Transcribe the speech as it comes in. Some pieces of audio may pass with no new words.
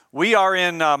We are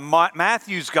in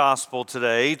Matthew's Gospel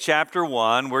today, chapter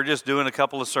 1. We're just doing a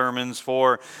couple of sermons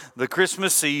for the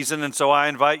Christmas season, and so I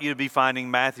invite you to be finding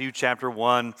Matthew chapter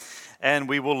 1, and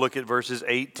we will look at verses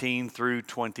 18 through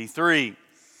 23.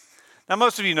 Now,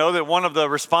 most of you know that one of the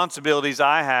responsibilities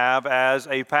I have as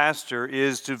a pastor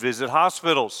is to visit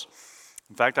hospitals.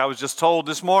 In fact, I was just told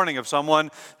this morning of someone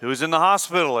who is in the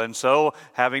hospital, and so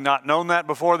having not known that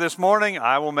before this morning,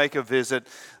 I will make a visit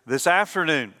this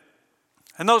afternoon.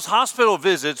 And those hospital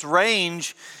visits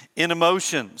range in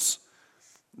emotions.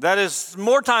 That is,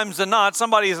 more times than not,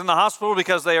 somebody is in the hospital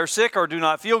because they are sick or do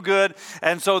not feel good,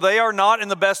 and so they are not in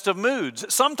the best of moods.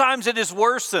 Sometimes it is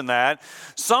worse than that.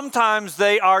 Sometimes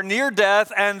they are near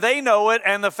death, and they know it,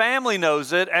 and the family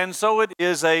knows it, and so it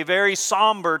is a very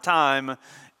somber time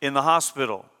in the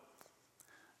hospital.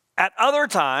 At other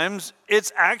times,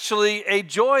 it's actually a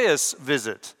joyous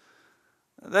visit.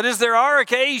 That is, there are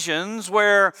occasions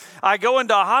where I go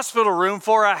into a hospital room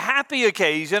for a happy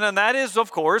occasion, and that is,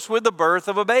 of course, with the birth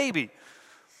of a baby.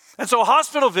 And so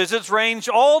hospital visits range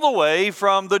all the way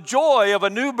from the joy of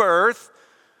a new birth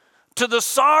to the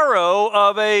sorrow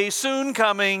of a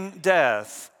soon-coming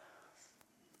death.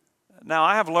 Now,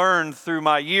 I have learned through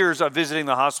my years of visiting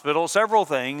the hospital several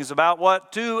things about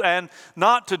what to and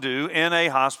not to do in a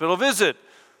hospital visit.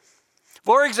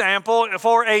 For example,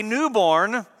 for a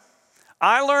newborn,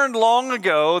 I learned long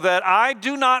ago that I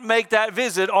do not make that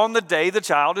visit on the day the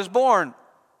child is born.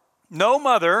 No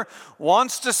mother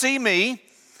wants to see me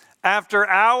after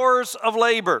hours of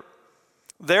labor.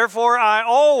 Therefore, I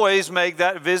always make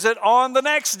that visit on the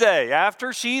next day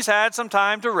after she's had some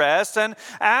time to rest and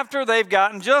after they've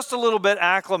gotten just a little bit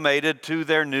acclimated to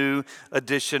their new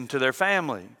addition to their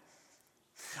family.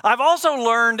 I've also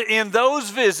learned in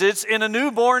those visits in a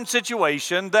newborn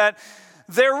situation that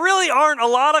there really aren't a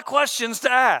lot of questions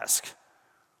to ask.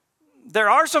 There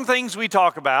are some things we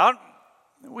talk about.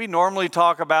 We normally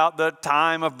talk about the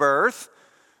time of birth.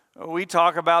 We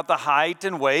talk about the height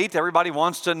and weight. Everybody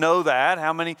wants to know that,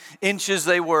 how many inches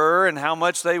they were and how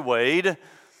much they weighed.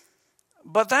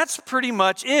 But that's pretty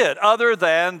much it, other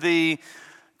than the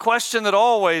question that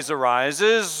always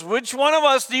arises, which one of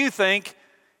us do you think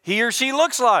he or she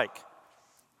looks like?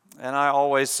 And I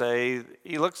always say,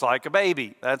 he looks like a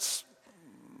baby. That's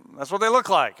what they look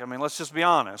like. I mean, let's just be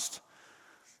honest.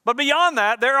 But beyond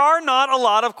that, there are not a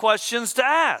lot of questions to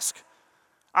ask.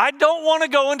 I don't want to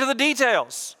go into the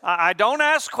details. I don't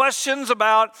ask questions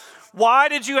about why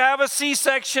did you have a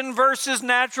C-section versus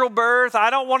natural birth. I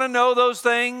don't want to know those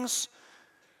things.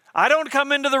 I don't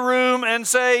come into the room and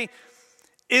say,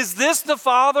 is this the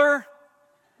father?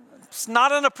 It's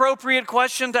not an appropriate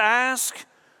question to ask.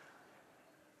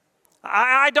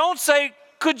 I don't say,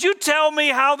 could you tell me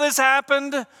how this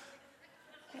happened?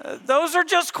 Those are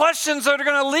just questions that are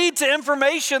going to lead to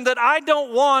information that I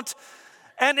don't want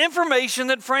and information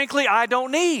that, frankly, I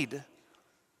don't need.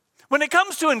 When it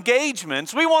comes to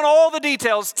engagements, we want all the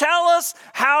details. Tell us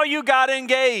how you got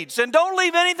engaged, and don't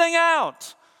leave anything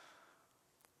out.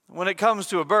 When it comes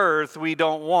to a birth, we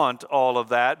don't want all of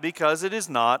that because it is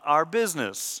not our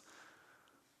business.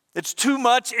 It's too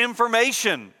much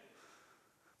information.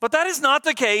 But that is not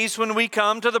the case when we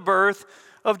come to the birth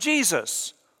of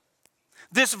Jesus.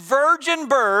 This virgin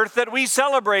birth that we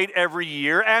celebrate every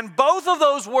year, and both of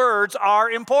those words are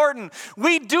important.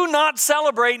 We do not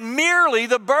celebrate merely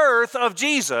the birth of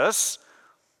Jesus.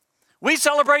 We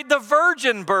celebrate the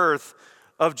virgin birth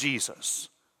of Jesus.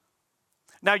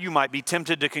 Now, you might be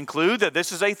tempted to conclude that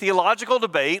this is a theological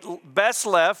debate best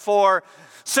left for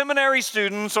seminary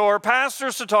students or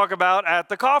pastors to talk about at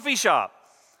the coffee shop.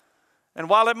 And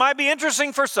while it might be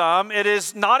interesting for some, it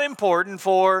is not important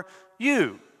for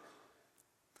you.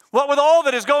 What with all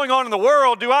that is going on in the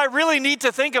world, do I really need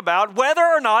to think about whether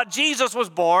or not Jesus was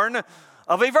born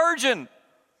of a virgin?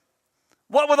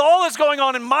 What with all that's going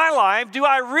on in my life, do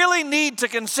I really need to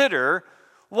consider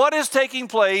what is taking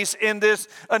place in this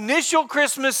initial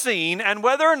Christmas scene and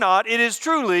whether or not it is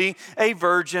truly a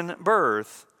virgin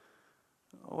birth?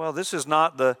 Well, this is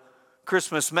not the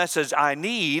Christmas message I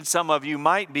need, some of you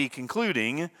might be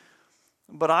concluding,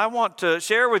 but I want to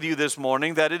share with you this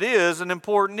morning that it is an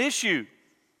important issue.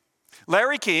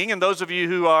 Larry King, and those of you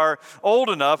who are old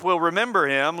enough will remember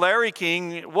him. Larry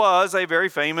King was a very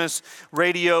famous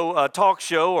radio talk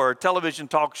show or television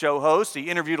talk show host. He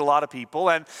interviewed a lot of people.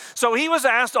 And so he was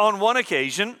asked on one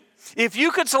occasion, if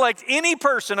you could select any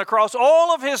person across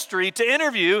all of history to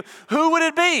interview, who would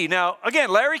it be? Now,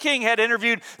 again, Larry King had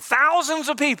interviewed thousands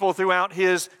of people throughout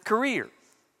his career.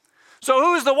 So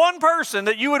who is the one person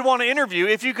that you would want to interview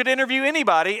if you could interview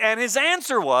anybody? And his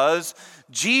answer was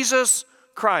Jesus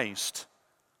Christ.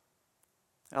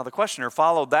 Now, the questioner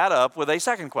followed that up with a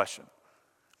second question.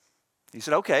 He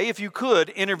said, okay, if you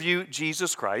could interview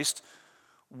Jesus Christ,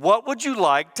 what would you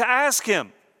like to ask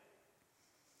him?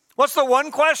 What's the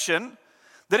one question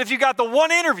that if you got the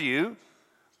one interview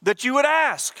that you would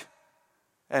ask?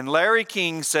 And Larry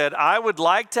King said, I would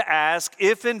like to ask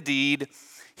if indeed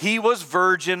he was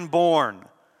virgin born.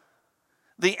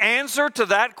 The answer to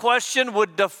that question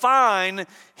would define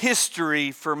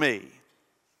history for me.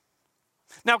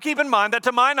 Now keep in mind that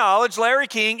to my knowledge, Larry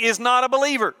King is not a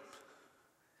believer.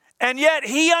 And yet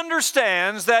he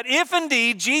understands that if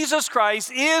indeed Jesus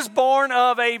Christ is born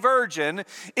of a virgin,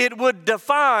 it would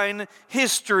define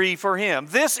history for him.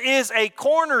 This is a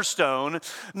cornerstone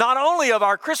not only of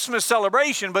our Christmas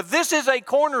celebration, but this is a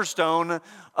cornerstone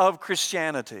of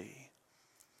Christianity.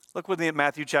 Look with me at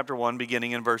Matthew chapter 1,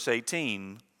 beginning in verse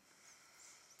 18.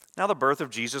 Now the birth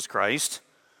of Jesus Christ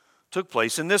took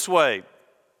place in this way.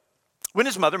 When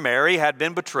his mother Mary had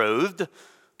been betrothed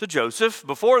to Joseph,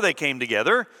 before they came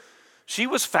together, she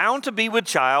was found to be with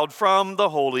child from the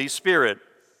Holy Spirit.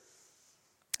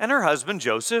 And her husband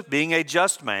Joseph, being a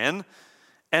just man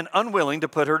and unwilling to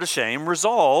put her to shame,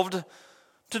 resolved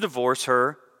to divorce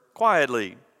her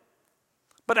quietly.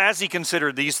 But as he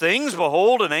considered these things,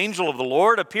 behold, an angel of the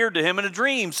Lord appeared to him in a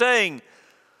dream, saying,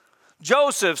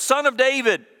 Joseph, son of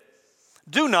David,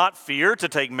 do not fear to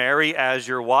take Mary as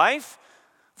your wife,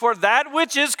 for that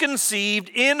which is conceived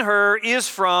in her is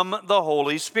from the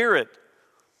Holy Spirit.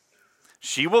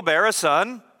 She will bear a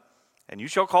son, and you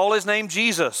shall call his name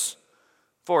Jesus,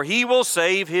 for he will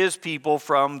save his people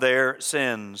from their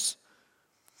sins.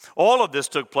 All of this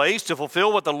took place to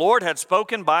fulfill what the Lord had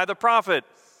spoken by the prophet.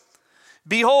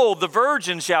 Behold, the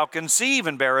virgin shall conceive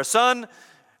and bear a son,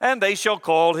 and they shall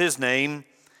call his name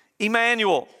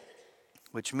Emmanuel,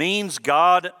 which means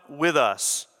God with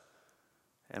us.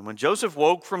 And when Joseph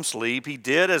woke from sleep, he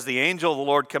did as the angel of the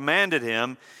Lord commanded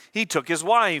him. He took his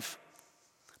wife,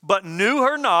 but knew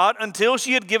her not until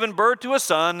she had given birth to a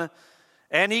son,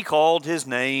 and he called his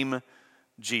name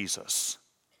Jesus.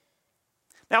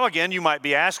 Now again, you might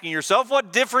be asking yourself,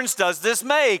 what difference does this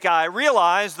make? I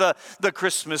realize the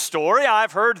Christmas story.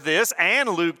 I've heard this and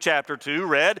Luke chapter 2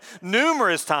 read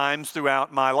numerous times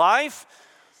throughout my life.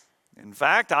 In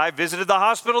fact, I visited the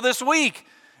hospital this week.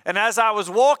 And as I was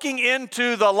walking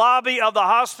into the lobby of the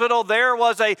hospital, there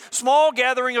was a small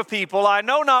gathering of people, I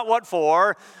know not what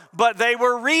for, but they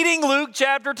were reading Luke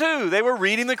chapter 2. They were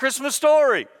reading the Christmas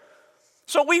story.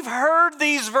 So we've heard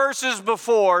these verses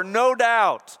before, no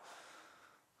doubt.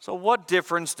 So what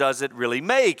difference does it really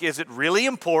make? Is it really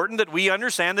important that we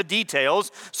understand the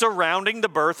details surrounding the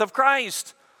birth of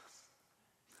Christ?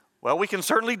 Well, we can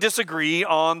certainly disagree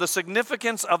on the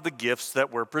significance of the gifts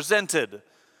that were presented.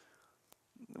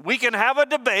 We can have a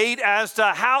debate as to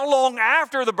how long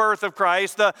after the birth of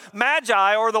Christ the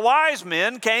Magi or the wise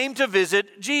men came to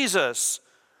visit Jesus.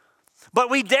 But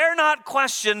we dare not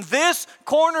question this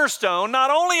cornerstone, not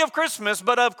only of Christmas,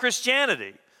 but of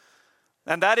Christianity.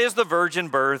 And that is the virgin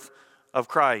birth of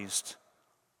Christ.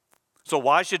 So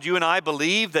why should you and I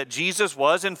believe that Jesus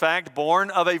was in fact born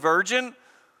of a virgin?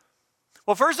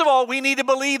 Well, first of all, we need to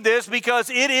believe this because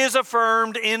it is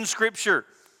affirmed in Scripture.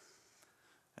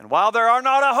 And while there are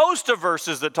not a host of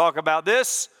verses that talk about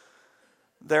this,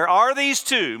 there are these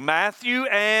two, Matthew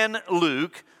and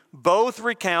Luke, both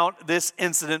recount this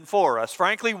incident for us.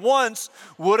 Frankly, once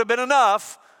would have been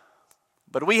enough,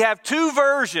 but we have two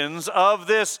versions of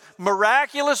this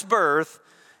miraculous birth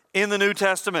in the New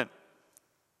Testament.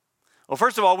 Well,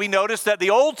 first of all, we notice that the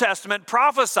Old Testament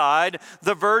prophesied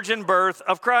the virgin birth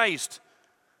of Christ.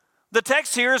 The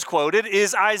text here is quoted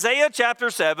is Isaiah chapter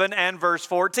 7 and verse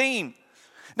 14.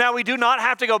 Now, we do not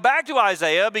have to go back to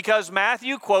Isaiah because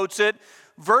Matthew quotes it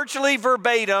virtually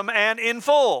verbatim and in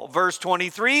full. Verse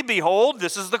 23, behold,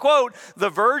 this is the quote, the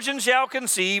virgin shall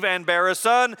conceive and bear a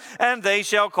son, and they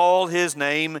shall call his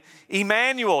name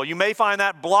Emmanuel. You may find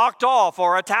that blocked off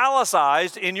or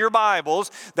italicized in your Bibles.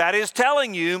 That is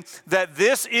telling you that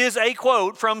this is a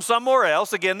quote from somewhere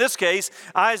else. Again, this case,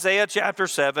 Isaiah chapter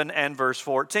 7 and verse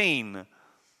 14.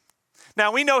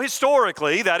 Now, we know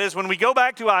historically, that is when we go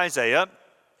back to Isaiah,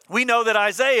 we know that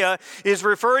Isaiah is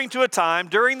referring to a time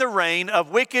during the reign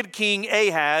of wicked King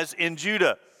Ahaz in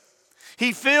Judah.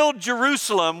 He filled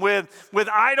Jerusalem with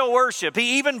idol worship.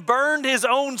 He even burned his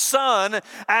own son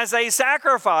as a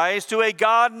sacrifice to a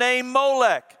god named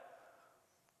Molech.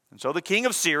 And so the king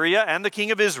of Syria and the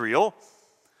king of Israel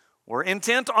were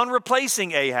intent on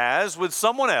replacing Ahaz with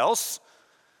someone else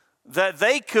that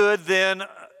they could then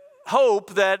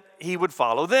hope that he would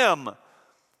follow them.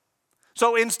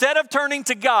 So instead of turning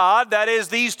to God, that is,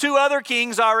 these two other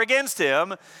kings are against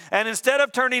him, and instead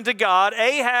of turning to God,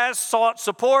 Ahaz sought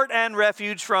support and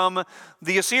refuge from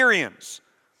the Assyrians.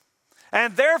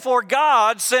 And therefore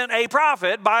God sent a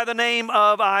prophet by the name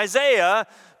of Isaiah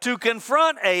to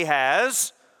confront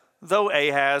Ahaz, though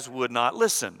Ahaz would not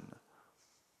listen.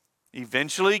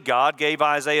 Eventually, God gave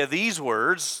Isaiah these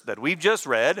words that we've just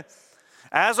read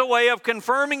as a way of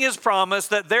confirming his promise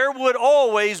that there would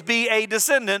always be a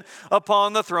descendant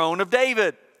upon the throne of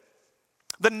David.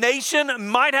 The nation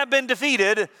might have been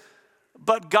defeated,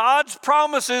 but God's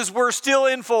promises were still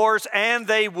in force and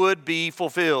they would be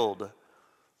fulfilled.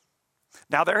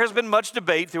 Now, there has been much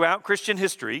debate throughout Christian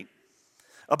history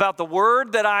about the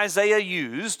word that Isaiah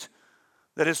used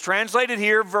that is translated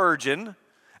here, virgin,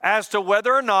 as to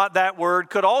whether or not that word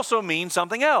could also mean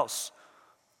something else.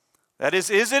 That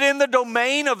is it in the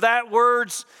domain of that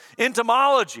word's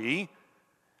etymology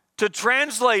to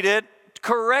translate it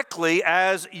correctly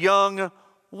as young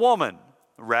woman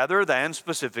rather than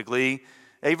specifically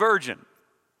a virgin?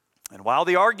 And while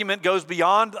the argument goes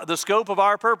beyond the scope of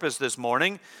our purpose this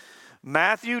morning,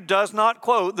 Matthew does not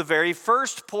quote the very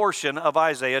first portion of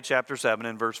Isaiah chapter 7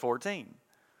 and verse 14.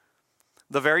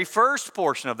 The very first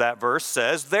portion of that verse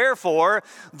says, "Therefore,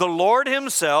 the Lord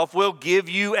himself will give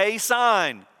you a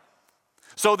sign."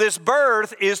 So this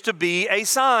birth is to be a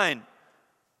sign.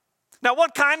 Now,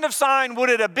 what kind of sign would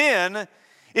it have been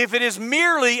if it is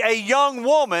merely a young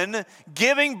woman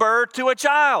giving birth to a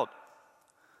child?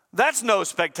 That's no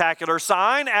spectacular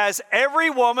sign, as every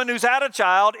woman who's had a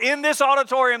child in this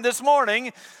auditorium this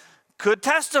morning could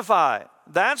testify.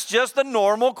 That's just the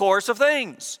normal course of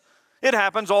things. It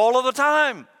happens all of the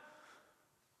time.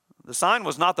 The sign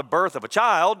was not the birth of a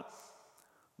child.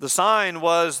 The sign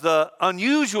was the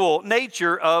unusual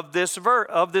nature of this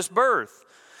birth.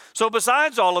 So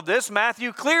besides all of this,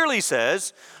 Matthew clearly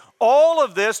says all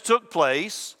of this took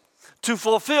place to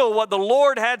fulfill what the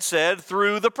Lord had said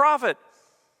through the prophet.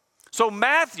 So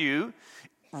Matthew,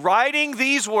 writing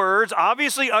these words,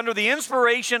 obviously under the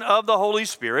inspiration of the Holy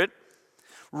Spirit,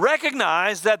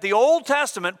 recognized that the Old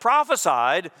Testament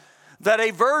prophesied that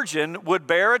a virgin would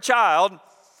bear a child,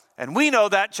 and we know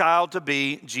that child to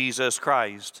be Jesus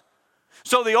Christ.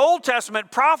 So the Old Testament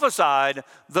prophesied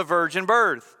the virgin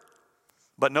birth.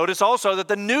 But notice also that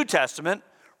the New Testament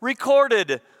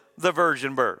recorded the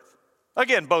virgin birth.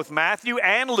 Again, both Matthew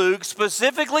and Luke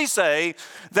specifically say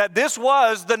that this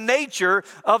was the nature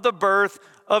of the birth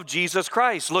of Jesus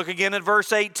Christ. Look again at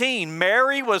verse 18.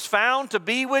 Mary was found to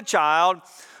be with child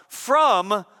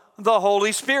from the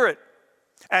Holy Spirit.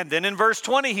 And then in verse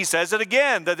 20, he says it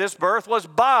again, that this birth was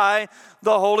by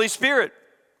the Holy Spirit.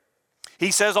 He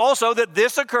says also that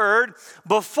this occurred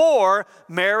before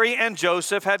Mary and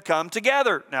Joseph had come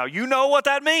together. Now, you know what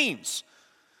that means.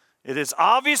 It is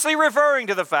obviously referring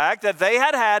to the fact that they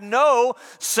had had no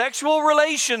sexual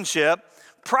relationship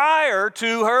prior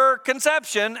to her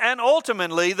conception and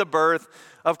ultimately the birth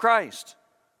of Christ.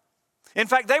 In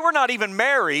fact, they were not even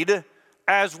married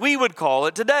as we would call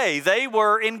it today. They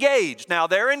were engaged. Now,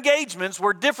 their engagements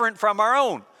were different from our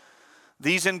own.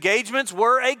 These engagements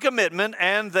were a commitment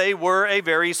and they were a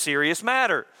very serious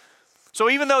matter. So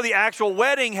even though the actual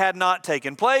wedding had not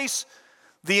taken place,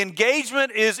 the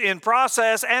engagement is in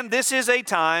process, and this is a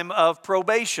time of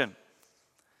probation.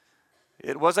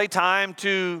 It was a time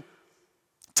to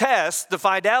test the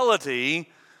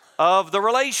fidelity of the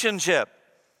relationship.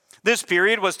 This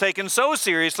period was taken so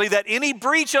seriously that any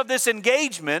breach of this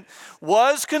engagement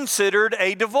was considered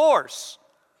a divorce.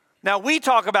 Now, we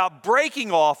talk about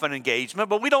breaking off an engagement,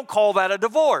 but we don't call that a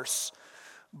divorce.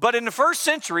 But in the first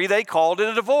century, they called it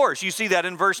a divorce. You see that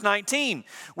in verse 19,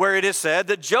 where it is said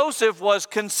that Joseph was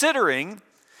considering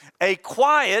a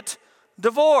quiet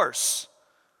divorce.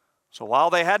 So while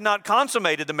they had not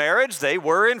consummated the marriage, they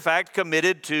were in fact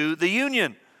committed to the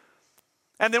union.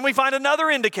 And then we find another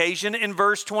indication in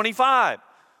verse 25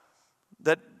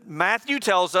 that Matthew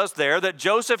tells us there that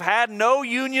Joseph had no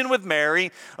union with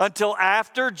Mary until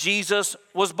after Jesus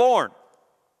was born.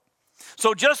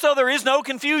 So just so there is no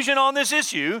confusion on this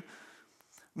issue,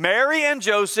 Mary and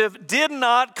Joseph did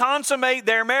not consummate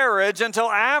their marriage until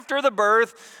after the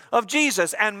birth of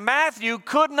Jesus. And Matthew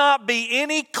could not be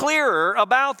any clearer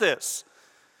about this,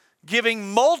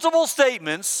 giving multiple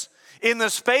statements in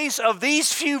the space of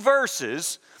these few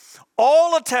verses,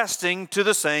 all attesting to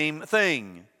the same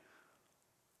thing.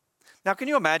 Now, can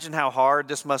you imagine how hard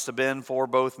this must have been for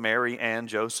both Mary and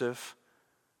Joseph?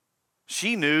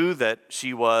 She knew that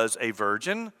she was a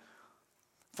virgin.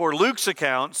 For Luke's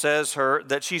account says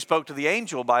that she spoke to the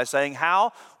angel by saying,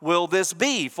 "How will this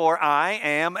be? For I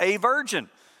am a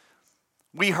virgin."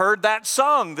 We heard that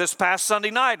sung this past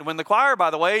Sunday night when the choir, by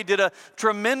the way, did a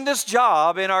tremendous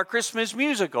job in our Christmas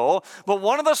musical. But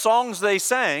one of the songs they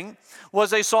sang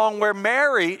was a song where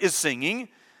Mary is singing,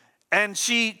 and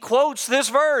she quotes this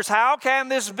verse, "How can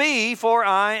this be, for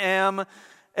I am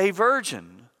a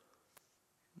virgin?"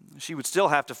 She would still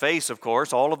have to face, of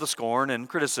course, all of the scorn and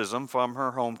criticism from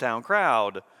her hometown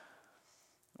crowd.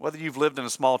 Whether you've lived in a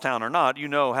small town or not, you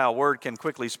know how word can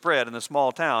quickly spread in a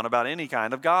small town about any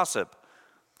kind of gossip.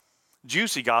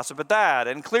 Juicy gossip at that.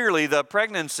 And clearly the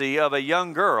pregnancy of a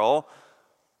young girl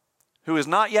who is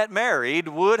not yet married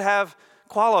would have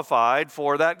qualified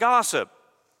for that gossip.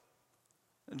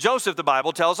 Joseph, the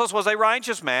Bible tells us, was a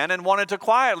righteous man and wanted to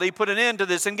quietly put an end to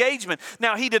this engagement.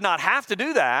 Now, he did not have to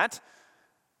do that.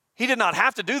 He did not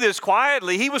have to do this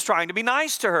quietly. He was trying to be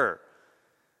nice to her,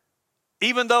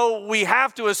 even though we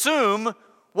have to assume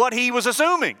what he was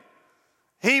assuming.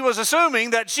 He was assuming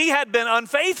that she had been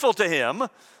unfaithful to him,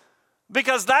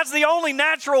 because that's the only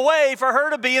natural way for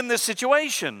her to be in this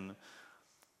situation.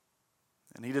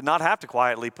 And he did not have to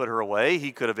quietly put her away.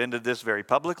 He could have ended this very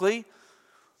publicly.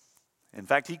 In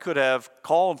fact, he could have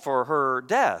called for her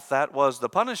death. That was the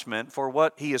punishment for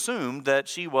what he assumed that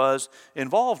she was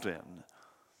involved in.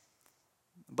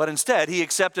 But instead, he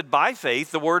accepted by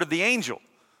faith the word of the angel,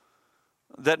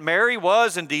 that Mary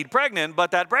was indeed pregnant,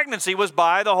 but that pregnancy was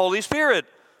by the Holy Spirit.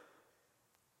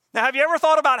 Now, have you ever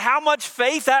thought about how much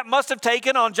faith that must have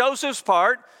taken on Joseph's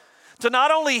part to not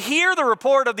only hear the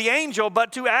report of the angel,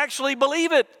 but to actually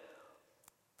believe it?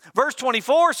 Verse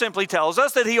 24 simply tells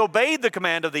us that he obeyed the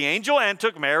command of the angel and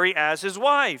took Mary as his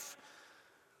wife.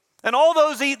 And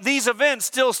although these events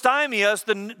still stymie us,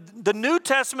 the New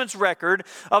Testament's record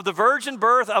of the virgin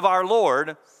birth of our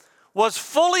Lord was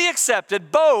fully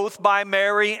accepted both by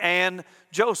Mary and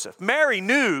Joseph. Mary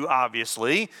knew,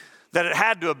 obviously, that it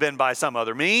had to have been by some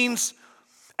other means,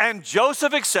 and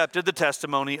Joseph accepted the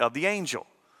testimony of the angel.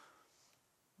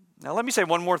 Now, let me say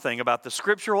one more thing about the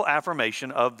scriptural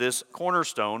affirmation of this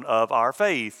cornerstone of our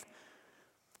faith.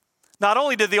 Not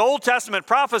only did the Old Testament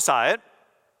prophesy it,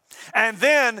 and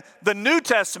then the New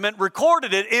Testament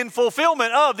recorded it in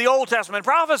fulfillment of the Old Testament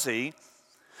prophecy,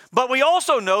 but we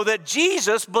also know that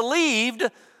Jesus believed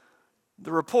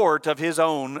the report of his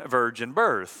own virgin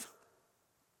birth.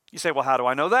 You say, well, how do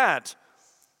I know that?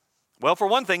 Well, for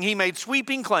one thing, he made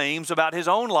sweeping claims about his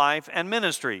own life and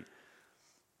ministry.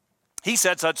 He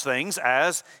said such things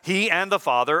as, he and the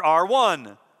Father are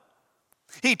one.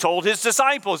 He told his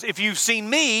disciples, if you've seen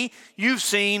me, you've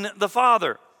seen the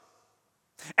Father.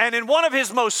 And in one of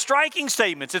his most striking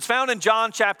statements, it's found in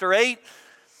John chapter 8,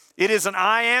 it is an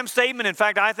I am statement. In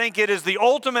fact, I think it is the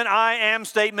ultimate I am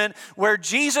statement, where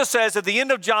Jesus says at the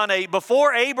end of John 8,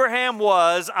 before Abraham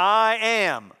was, I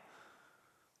am.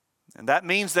 And that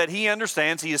means that he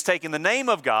understands he has taken the name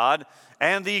of God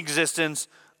and the existence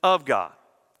of God.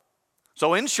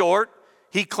 So in short,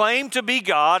 he claimed to be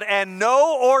God, and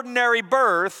no ordinary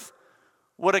birth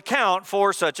would account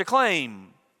for such a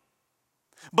claim.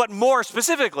 But more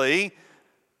specifically,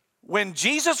 when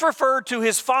Jesus referred to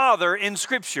his Father in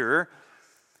Scripture,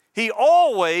 he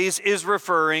always is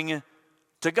referring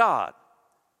to God.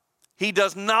 He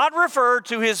does not refer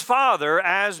to his father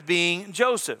as being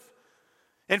Joseph.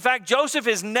 In fact, Joseph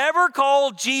is never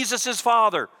called Jesus'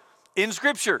 father in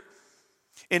Scripture.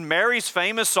 In Mary's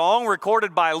famous song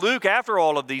recorded by Luke after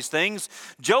all of these things,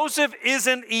 Joseph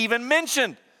isn't even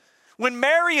mentioned. When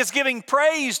Mary is giving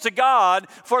praise to God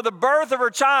for the birth of her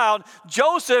child,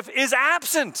 Joseph is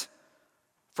absent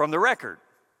from the record,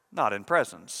 not in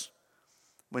presence.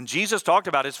 When Jesus talked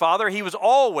about his Father, he was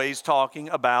always talking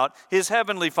about his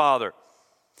heavenly Father.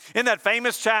 In that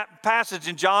famous passage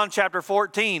in John chapter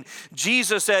 14,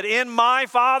 Jesus said, in my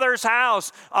Father's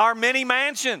house are many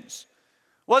mansions.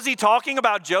 Was he talking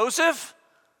about Joseph?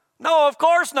 No, of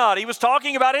course not. He was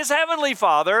talking about his heavenly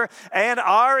Father and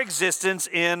our existence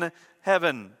in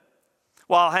heaven.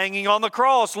 While hanging on the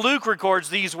cross, Luke records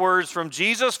these words from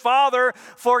Jesus, Father,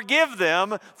 forgive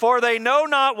them, for they know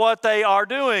not what they are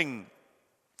doing.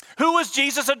 Who was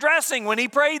Jesus addressing when he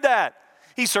prayed that?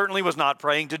 He certainly was not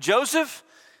praying to Joseph.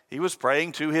 He was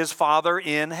praying to his Father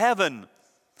in heaven.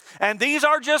 And these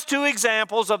are just two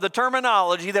examples of the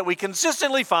terminology that we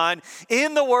consistently find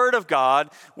in the Word of God,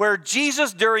 where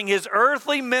Jesus, during his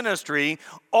earthly ministry,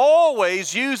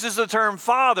 always uses the term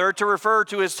Father to refer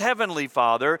to his heavenly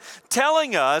Father,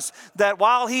 telling us that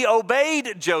while he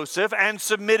obeyed Joseph and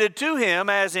submitted to him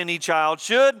as any child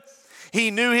should,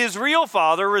 he knew his real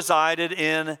Father resided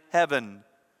in heaven.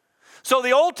 So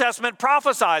the Old Testament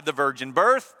prophesied the virgin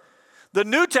birth. The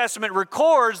New Testament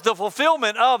records the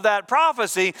fulfillment of that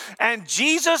prophecy, and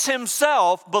Jesus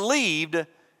himself believed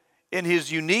in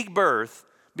his unique birth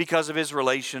because of his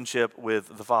relationship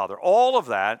with the Father. All of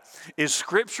that is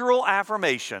scriptural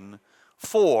affirmation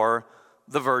for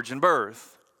the virgin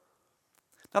birth.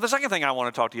 Now, the second thing I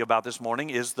want to talk to you about this morning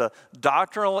is the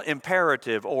doctrinal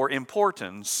imperative or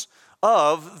importance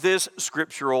of this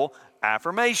scriptural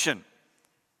affirmation.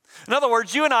 In other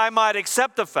words, you and I might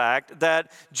accept the fact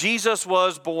that Jesus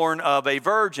was born of a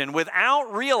virgin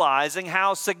without realizing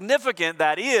how significant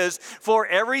that is for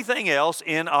everything else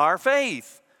in our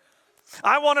faith.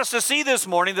 I want us to see this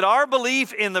morning that our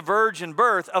belief in the virgin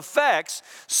birth affects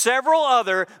several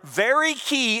other very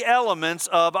key elements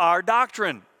of our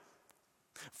doctrine.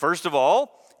 First of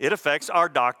all, it affects our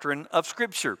doctrine of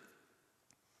Scripture.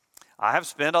 I have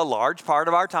spent a large part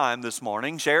of our time this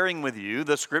morning sharing with you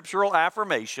the scriptural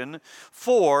affirmation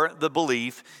for the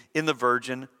belief in the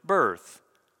virgin birth.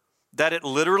 That it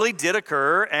literally did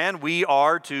occur and we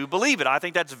are to believe it. I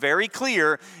think that's very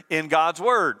clear in God's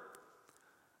Word.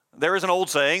 There is an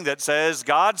old saying that says,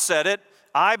 God said it,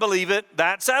 I believe it,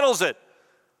 that settles it.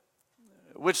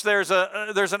 Which there's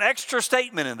an extra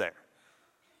statement in there.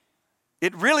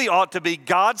 It really ought to be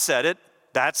God said it,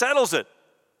 that settles it.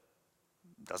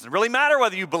 Doesn't really matter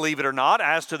whether you believe it or not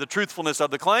as to the truthfulness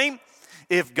of the claim.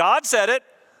 If God said it,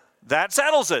 that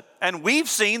settles it. And we've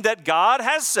seen that God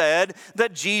has said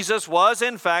that Jesus was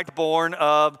in fact born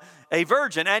of a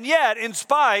virgin. And yet, in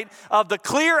spite of the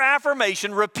clear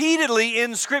affirmation repeatedly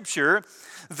in Scripture,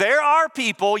 there are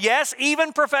people, yes,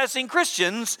 even professing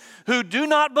Christians, who do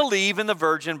not believe in the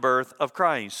virgin birth of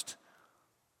Christ.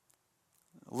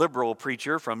 Liberal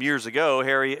preacher from years ago,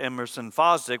 Harry Emerson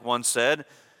Fosdick, once said,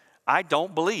 I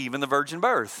don't believe in the virgin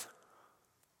birth,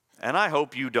 and I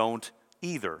hope you don't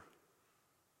either.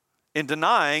 In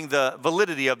denying the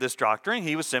validity of this doctrine,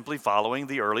 he was simply following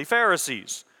the early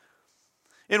Pharisees.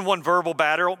 In one verbal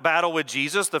battle with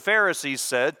Jesus, the Pharisees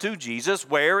said to Jesus,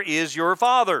 where is your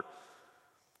Father?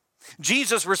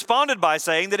 Jesus responded by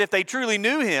saying that if they truly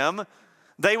knew him,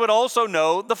 they would also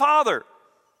know the Father.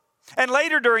 And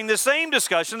later during this same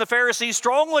discussion, the Pharisees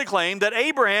strongly claimed that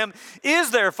Abraham is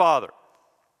their father.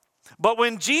 But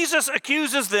when Jesus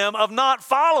accuses them of not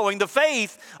following the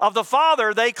faith of the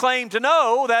Father they claim to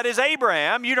know, that is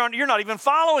Abraham, you're not even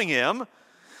following him,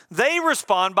 they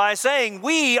respond by saying,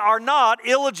 we are not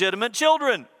illegitimate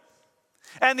children.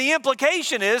 And the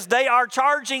implication is they are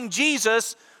charging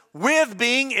Jesus with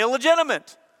being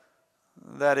illegitimate.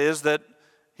 That is, that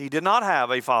he did not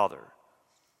have a father.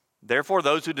 Therefore,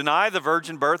 those who deny the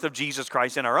virgin birth of Jesus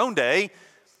Christ in our own day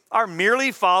are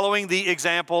merely following the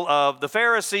example of the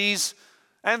Pharisees,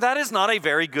 and that is not a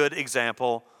very good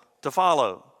example to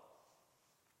follow.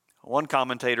 One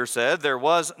commentator said there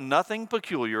was nothing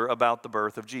peculiar about the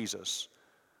birth of Jesus.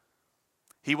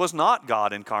 He was not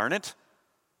God incarnate.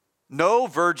 No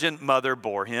virgin mother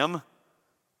bore him.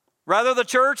 Rather, the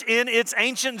church in its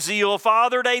ancient zeal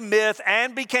fathered a myth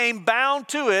and became bound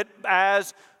to it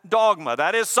as dogma.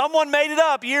 That is, someone made it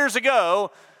up years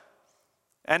ago,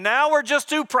 and now we're just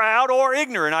too proud or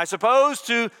ignorant, I suppose,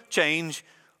 to change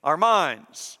our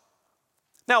minds.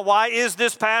 Now, why is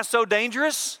this past so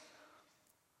dangerous?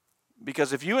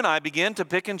 Because if you and I begin to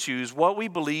pick and choose what we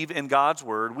believe in God's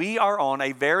Word, we are on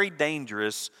a very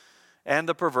dangerous and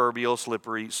the proverbial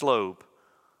slippery slope.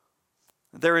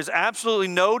 There is absolutely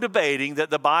no debating that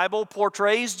the Bible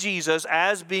portrays Jesus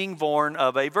as being born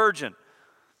of a virgin.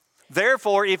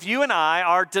 Therefore, if you and I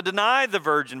are to deny the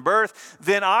virgin birth,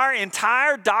 then our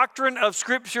entire doctrine of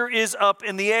Scripture is up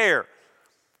in the air.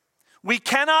 We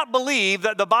cannot believe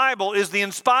that the Bible is the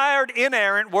inspired,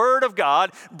 inerrant Word of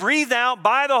God, breathed out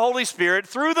by the Holy Spirit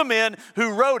through the men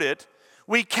who wrote it.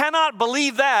 We cannot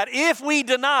believe that if we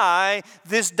deny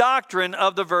this doctrine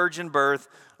of the virgin birth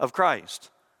of Christ.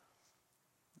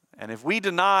 And if we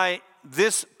deny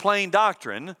this plain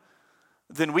doctrine,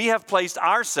 then we have placed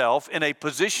ourselves in a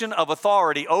position of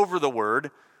authority over the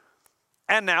Word,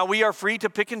 and now we are free to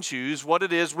pick and choose what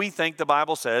it is we think the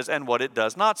Bible says and what it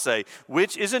does not say,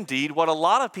 which is indeed what a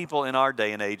lot of people in our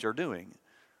day and age are doing.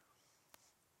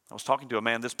 I was talking to a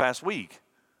man this past week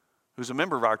who's a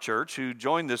member of our church who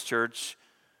joined this church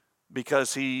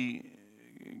because he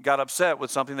got upset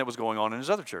with something that was going on in his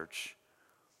other church.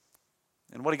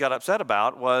 And what he got upset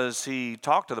about was he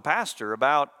talked to the pastor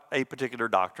about a particular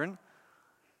doctrine,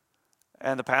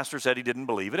 and the pastor said he didn't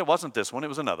believe it. It wasn't this one, it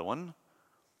was another one.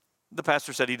 The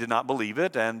pastor said he did not believe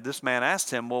it, and this man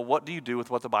asked him, well, what do you do with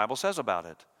what the Bible says about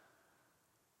it?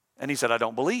 And he said, I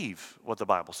don't believe what the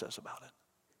Bible says about it.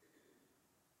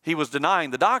 He was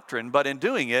denying the doctrine, but in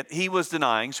doing it, he was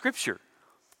denying Scripture.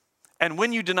 And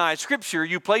when you deny Scripture,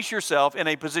 you place yourself in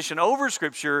a position over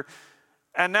Scripture,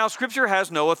 and now Scripture has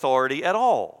no authority at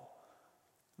all.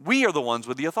 We are the ones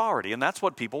with the authority, and that's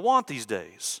what people want these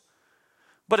days.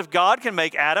 But if God can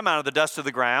make Adam out of the dust of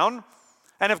the ground,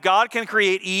 and if God can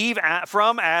create Eve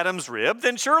from Adam's rib,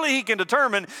 then surely he can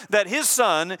determine that his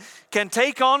son can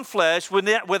take on flesh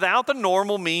without the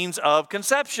normal means of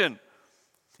conception.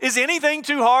 Is anything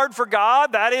too hard for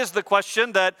God? That is the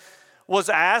question that was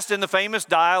asked in the famous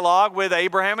dialogue with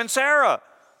Abraham and Sarah.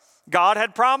 God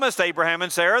had promised Abraham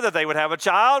and Sarah that they would have a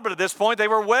child, but at this point they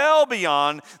were well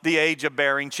beyond the age of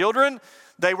bearing children.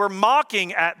 They were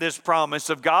mocking at this promise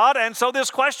of God, and so this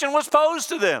question was posed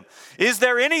to them. Is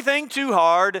there anything too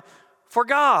hard for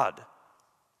God?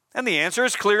 And the answer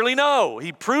is clearly no.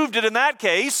 He proved it in that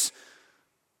case.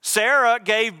 Sarah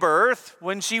gave birth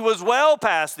when she was well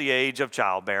past the age of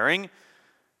childbearing,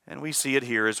 and we see it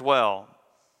here as well.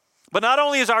 But not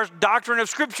only is our doctrine of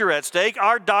Scripture at stake,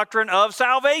 our doctrine of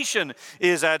salvation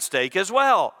is at stake as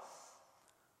well.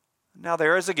 Now,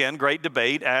 there is again great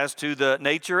debate as to the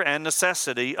nature and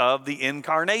necessity of the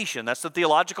incarnation. That's the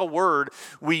theological word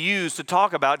we use to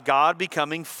talk about God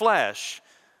becoming flesh,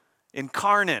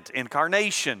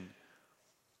 incarnation.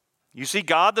 You see,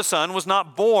 God the Son was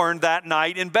not born that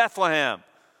night in Bethlehem.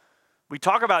 We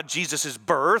talk about Jesus'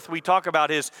 birth, we talk about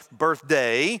his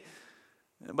birthday,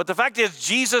 but the fact is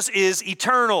Jesus is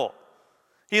eternal.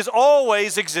 He has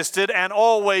always existed and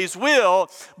always will,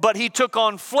 but he took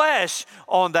on flesh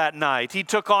on that night. He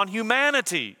took on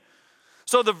humanity.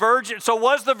 So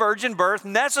was the virgin birth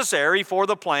necessary for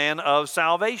the plan of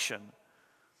salvation?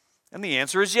 And the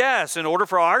answer is yes. In order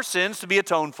for our sins to be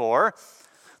atoned for,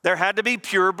 there had to be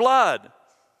pure blood.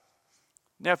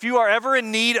 Now, if you are ever in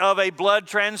need of a blood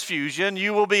transfusion,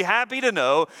 you will be happy to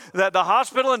know that the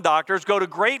hospital and doctors go to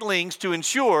great lengths to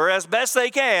ensure, as best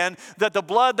they can, that the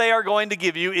blood they are going to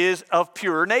give you is of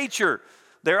pure nature.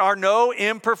 There are no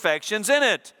imperfections in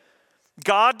it.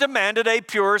 God demanded a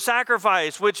pure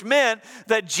sacrifice, which meant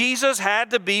that Jesus had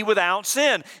to be without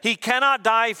sin. He cannot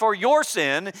die for your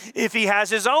sin if he has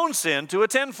his own sin to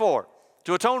atone for.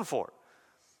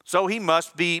 So he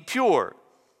must be pure,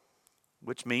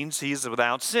 which means he's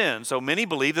without sin. So many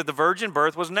believe that the virgin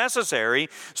birth was necessary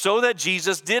so that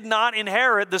Jesus did not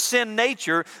inherit the sin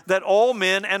nature that all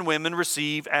men and women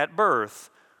receive at birth.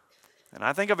 And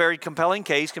I think a very compelling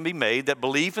case can be made that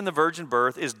belief in the virgin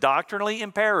birth is doctrinally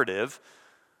imperative.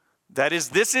 That is,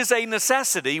 this is a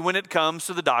necessity when it comes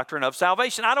to the doctrine of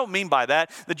salvation. I don't mean by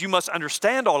that you must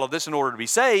understand all of this in order to be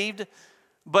saved,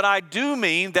 but I do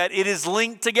mean that it is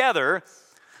linked together.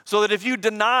 So that if you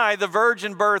deny the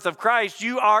virgin birth of Christ,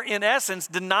 you are in essence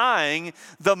denying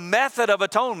the method of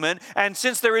atonement. And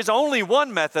since there is only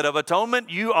one method of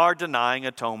atonement, you are denying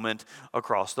atonement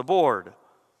across the board.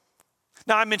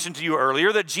 Now, I mentioned to you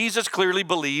earlier that Jesus clearly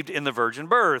believed in the virgin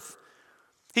birth.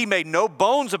 He made no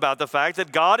bones about the fact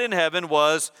that God in heaven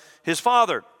was his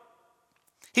Father.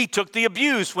 He took the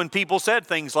abuse when people said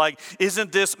things like,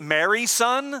 "Isn't this Mary's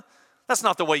son?" That's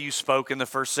not the way you spoke in the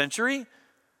first century.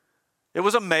 It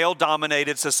was a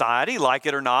male-dominated society, like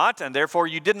it or not, and therefore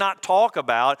you did not talk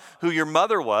about who your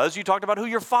mother was. You talked about who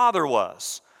your father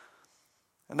was.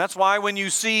 And that's why when you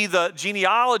see the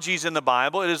genealogies in the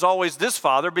Bible, it is always this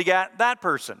father begat that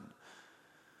person.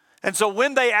 And so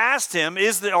when they asked him,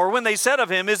 when they said of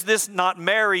him, "Is this not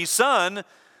Mary's son?"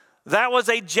 that was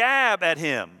a jab at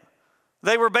him.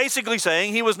 They were basically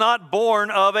saying he was not born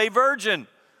of a virgin.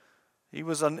 He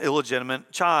was an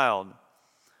illegitimate child.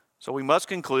 So we must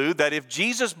conclude that if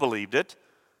Jesus believed it,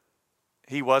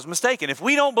 he was mistaken. If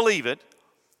we don't believe it,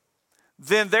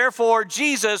 then therefore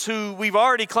Jesus, who we've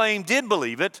already claimed did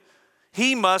believe it,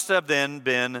 he must have then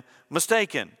been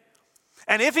mistaken.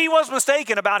 And if he was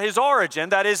mistaken about his origin,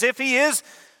 that is, if he is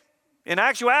in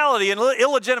actuality an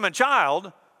illegitimate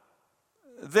child,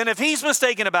 then if he's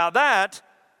mistaken about that,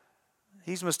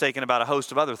 he's mistaken about a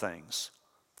host of other things,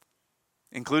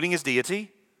 including his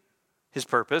deity, his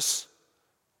purpose,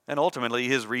 and ultimately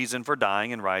his reason for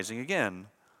dying and rising again.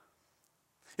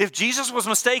 If Jesus was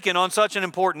mistaken on such an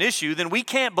important issue, then we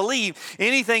can't believe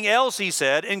anything else he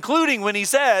said, including when he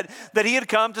said that he had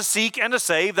come to seek and to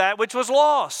save that which was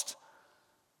lost.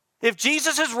 If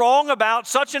Jesus is wrong about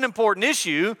such an important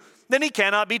issue, then he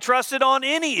cannot be trusted on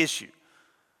any issue.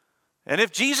 And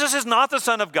if Jesus is not the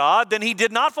Son of God, then he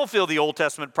did not fulfill the Old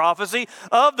Testament prophecy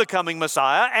of the coming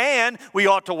Messiah, and we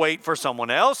ought to wait for someone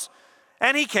else.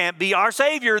 And he can't be our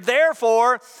Savior.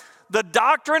 Therefore, the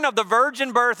doctrine of the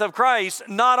virgin birth of Christ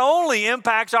not only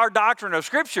impacts our doctrine of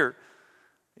Scripture,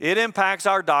 it impacts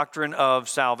our doctrine of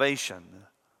salvation.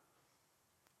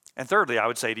 And thirdly, I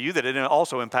would say to you that it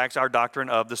also impacts our doctrine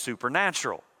of the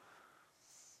supernatural.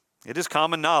 It is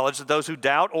common knowledge that those who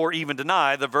doubt or even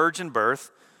deny the virgin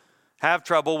birth have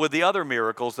trouble with the other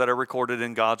miracles that are recorded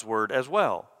in God's Word as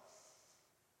well.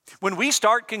 When we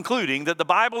start concluding that the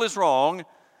Bible is wrong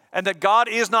and that God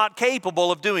is not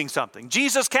capable of doing something,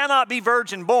 Jesus cannot be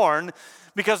virgin born,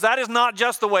 because that's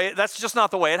just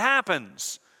not the way it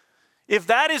happens. If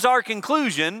that is our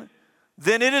conclusion,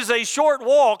 then it is a short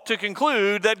walk to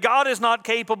conclude that God is not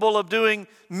capable of doing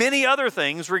many other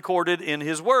things recorded in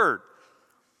His Word.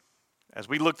 As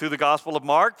we look through the Gospel of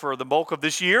Mark for the bulk of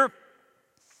this year,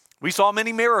 we saw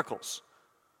many miracles.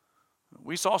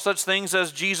 We saw such things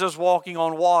as Jesus walking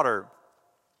on water,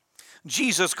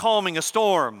 Jesus calming a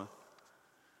storm,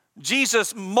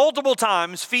 Jesus multiple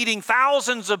times feeding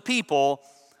thousands of people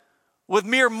with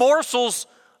mere morsels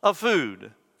of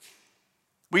food.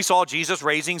 We saw Jesus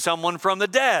raising someone from the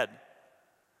dead.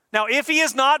 Now, if He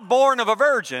is not born of a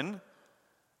virgin,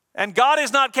 and God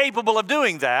is not capable of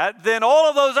doing that, then all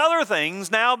of those other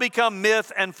things now become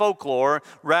myth and folklore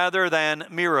rather than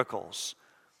miracles.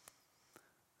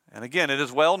 And again, it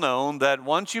is well known that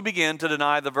once you begin to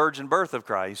deny the virgin birth of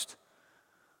Christ,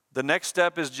 the next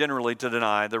step is generally to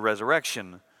deny the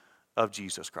resurrection of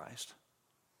Jesus Christ.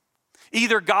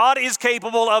 Either God is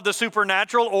capable of the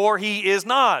supernatural or He is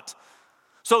not.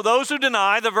 So those who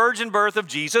deny the virgin birth of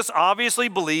Jesus obviously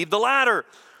believe the latter.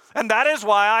 And that is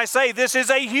why I say this is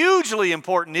a hugely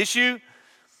important issue,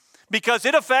 because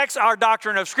it affects our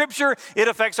doctrine of Scripture, it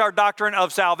affects our doctrine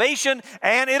of salvation,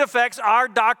 and it affects our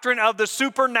doctrine of the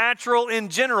supernatural in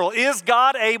general. Is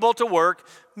God able to work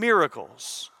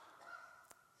miracles?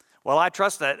 Well, I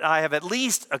trust that I have at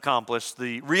least accomplished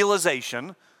the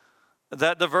realization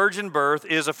that the virgin birth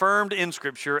is affirmed in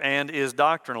Scripture and is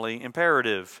doctrinally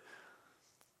imperative.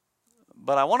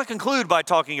 But I want to conclude by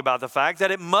talking about the fact that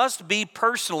it must be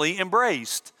personally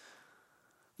embraced.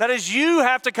 That is, you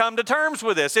have to come to terms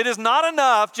with this. It is not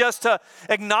enough just to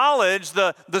acknowledge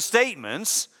the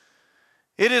statements.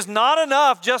 It is not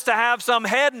enough just to have some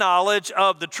head knowledge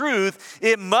of the truth.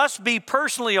 It must be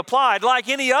personally applied, like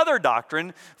any other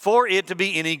doctrine, for it to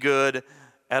be any good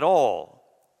at all.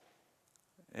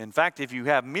 In fact, if you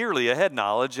have merely a head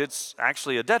knowledge, it's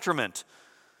actually a detriment,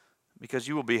 because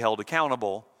you will be held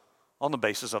accountable on the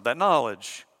basis of that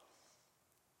knowledge.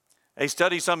 A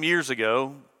study some years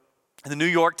ago in the New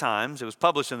York Times, it was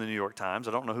published in the New York Times,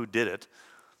 I don't know who did it,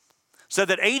 said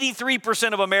that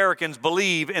 83% of Americans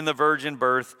believe in the virgin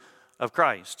birth of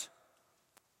Christ.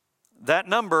 That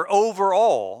number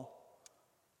overall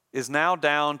is now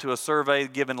down to a survey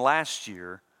given last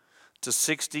year to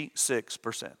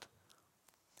 66%.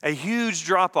 A huge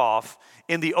drop-off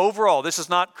in the overall, this is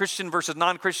not Christian versus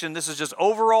non-Christian, this is just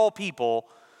overall people,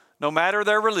 no matter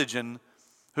their religion,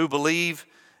 who believe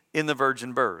in the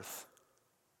virgin birth.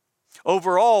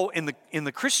 Overall, in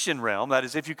the Christian realm, that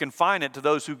is, if you confine it to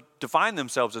those who define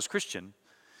themselves as Christian,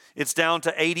 it's down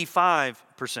to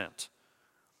 85%.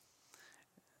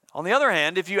 On the other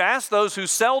hand, if you ask those who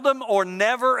seldom or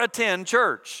never attend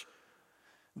church,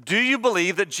 do you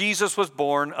believe that Jesus was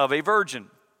born of a virgin?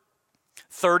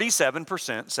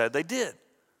 37% said they did.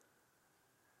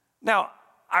 Now,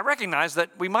 I recognize that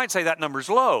we might say that number's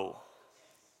low,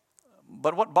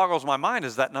 but what boggles my mind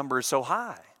is that number is so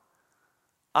high.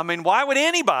 I mean, why would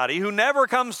anybody who never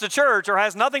comes to church or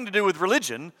has nothing to do with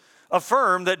religion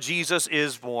affirm that Jesus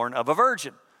is born of a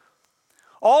virgin?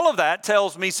 All of that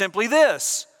tells me simply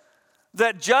this,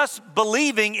 that just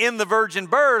believing in the virgin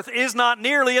birth is not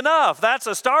nearly enough. That's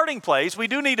a starting place. We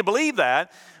do need to believe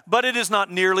that, but it is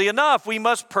not nearly enough. We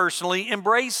must personally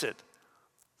embrace it.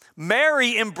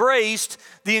 Mary embraced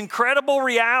the incredible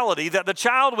reality that the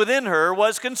child within her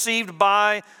was conceived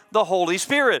by the Holy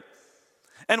Spirit.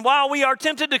 And while we are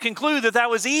tempted to conclude that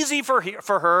was easy for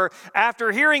her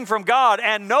after hearing from God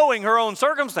and knowing her own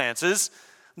circumstances,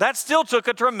 that still took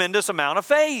a tremendous amount of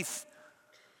faith.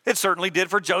 It certainly did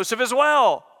for Joseph as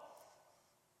well.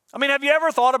 I mean, have you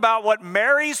ever thought about what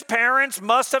Mary's parents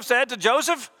must have said to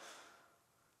Joseph?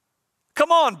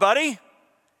 Come on, buddy.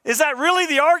 Is that really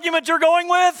the argument you're going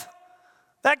with?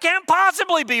 That can't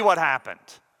possibly be what happened.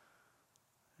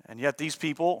 And yet these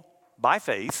people, by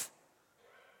faith,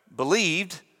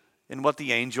 believed in what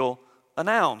the angel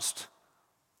announced.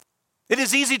 It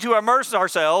is easy to immerse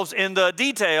ourselves in the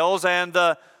details and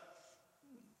the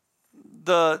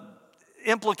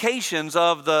implications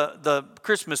of the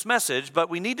Christmas message, but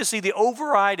we need to see the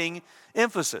overriding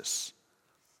emphasis.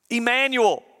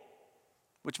 Emmanuel,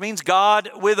 which means God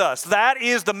with us. That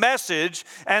is the message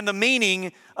and the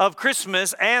meaning of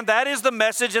Christmas, and that is the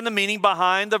message and the meaning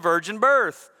behind the virgin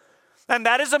birth. And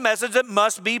that is a message that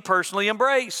must be personally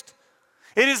embraced.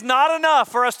 It is not enough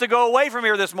for us to go away from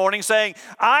here this morning saying,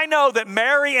 I know that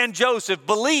Mary and Joseph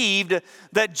believed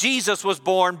that Jesus was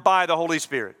born by the Holy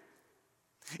Spirit.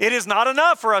 It is not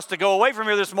enough for us to go away from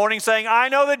here this morning saying, I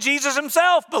know that Jesus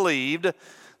himself believed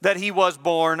that he was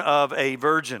born of a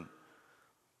virgin.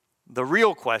 The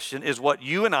real question is what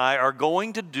you and I are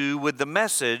going to do with the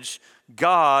message,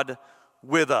 God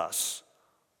with us.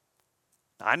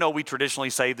 I know we traditionally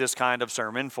save this kind of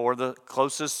sermon for the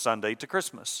closest Sunday to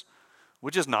Christmas,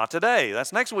 which is not today.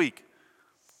 That's next week.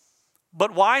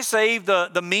 But why save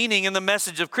the meaning and the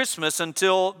message of Christmas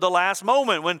until the last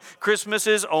moment when Christmas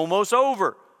is almost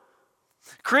over?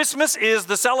 Christmas is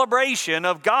the celebration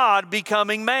of God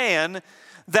becoming man,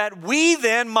 that we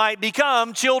then might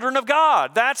become children of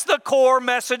God. That's the core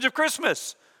message of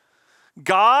Christmas.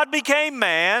 God became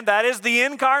man, that is the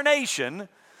incarnation,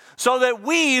 so that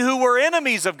we who were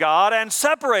enemies of God and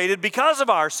separated because of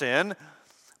our sin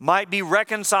might be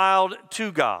reconciled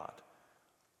to God.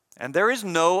 And there is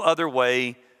no other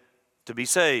way to be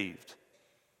saved.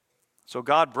 So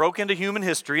God broke into human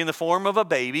history in the form of a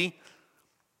baby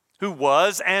who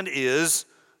was and is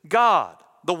God.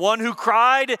 The one who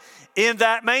cried in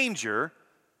that manger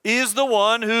is the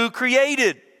one who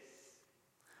created.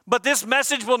 But this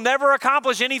message will never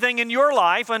accomplish anything in your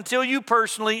life until you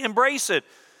personally embrace it.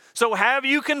 So have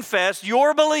you confessed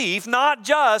your belief not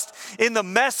just in the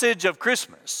message of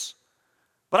Christmas,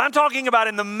 but I'm talking about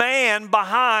in the man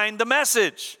behind the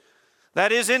message.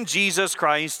 That is in Jesus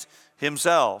Christ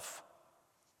himself.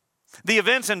 The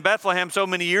events in Bethlehem so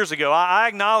many years ago, I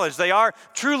acknowledge they are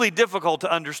truly difficult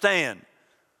to understand.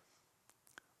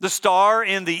 The star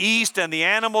in the east and the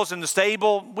animals in the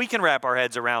stable, we can wrap our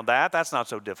heads around that. That's not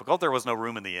so difficult. There was no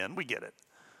room in the inn. We get it.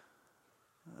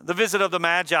 The visit of the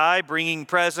Magi bringing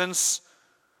presents,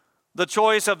 the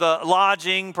choice of the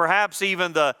lodging, perhaps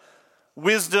even the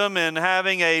wisdom in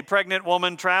having a pregnant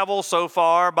woman travel so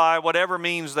far by whatever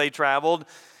means they traveled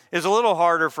is a little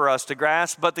harder for us to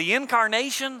grasp. But the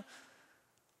incarnation,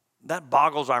 that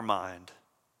boggles our mind.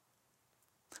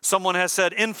 Someone has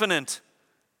said infinite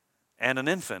and an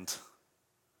infant,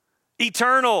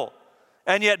 eternal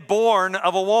and yet born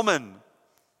of a woman,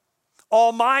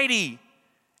 almighty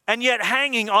and yet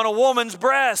hanging on a woman's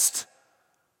breast,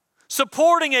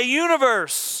 supporting a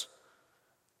universe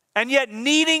and yet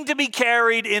needing to be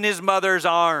carried in his mother's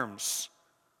arms,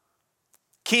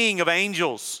 king of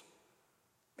angels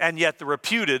and yet the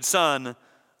reputed son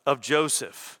of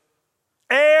Joseph,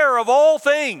 heir of all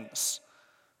things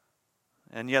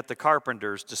and yet the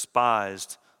carpenter's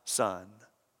despised son.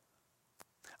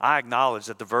 I acknowledge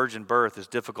that the virgin birth is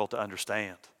difficult to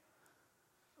understand.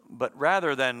 But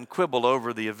rather than quibble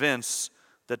over the events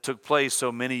that took place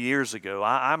so many years ago,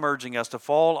 I'm urging us to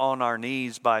fall on our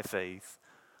knees by faith,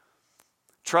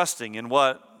 trusting in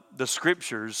what the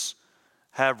Scriptures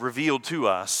have revealed to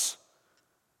us,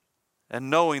 and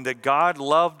knowing that God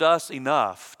loved us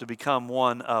enough to become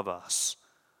one of us,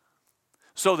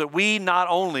 so that we not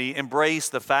only embrace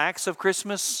the facts of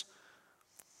Christmas,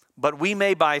 but we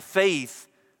may by faith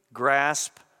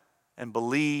grasp and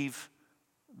believe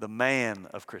the man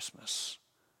of Christmas,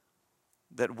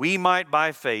 that we might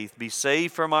by faith be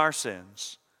saved from our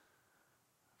sins,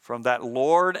 from that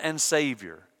Lord and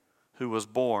Savior who was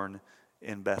born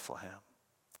in Bethlehem.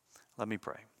 Let me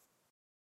pray.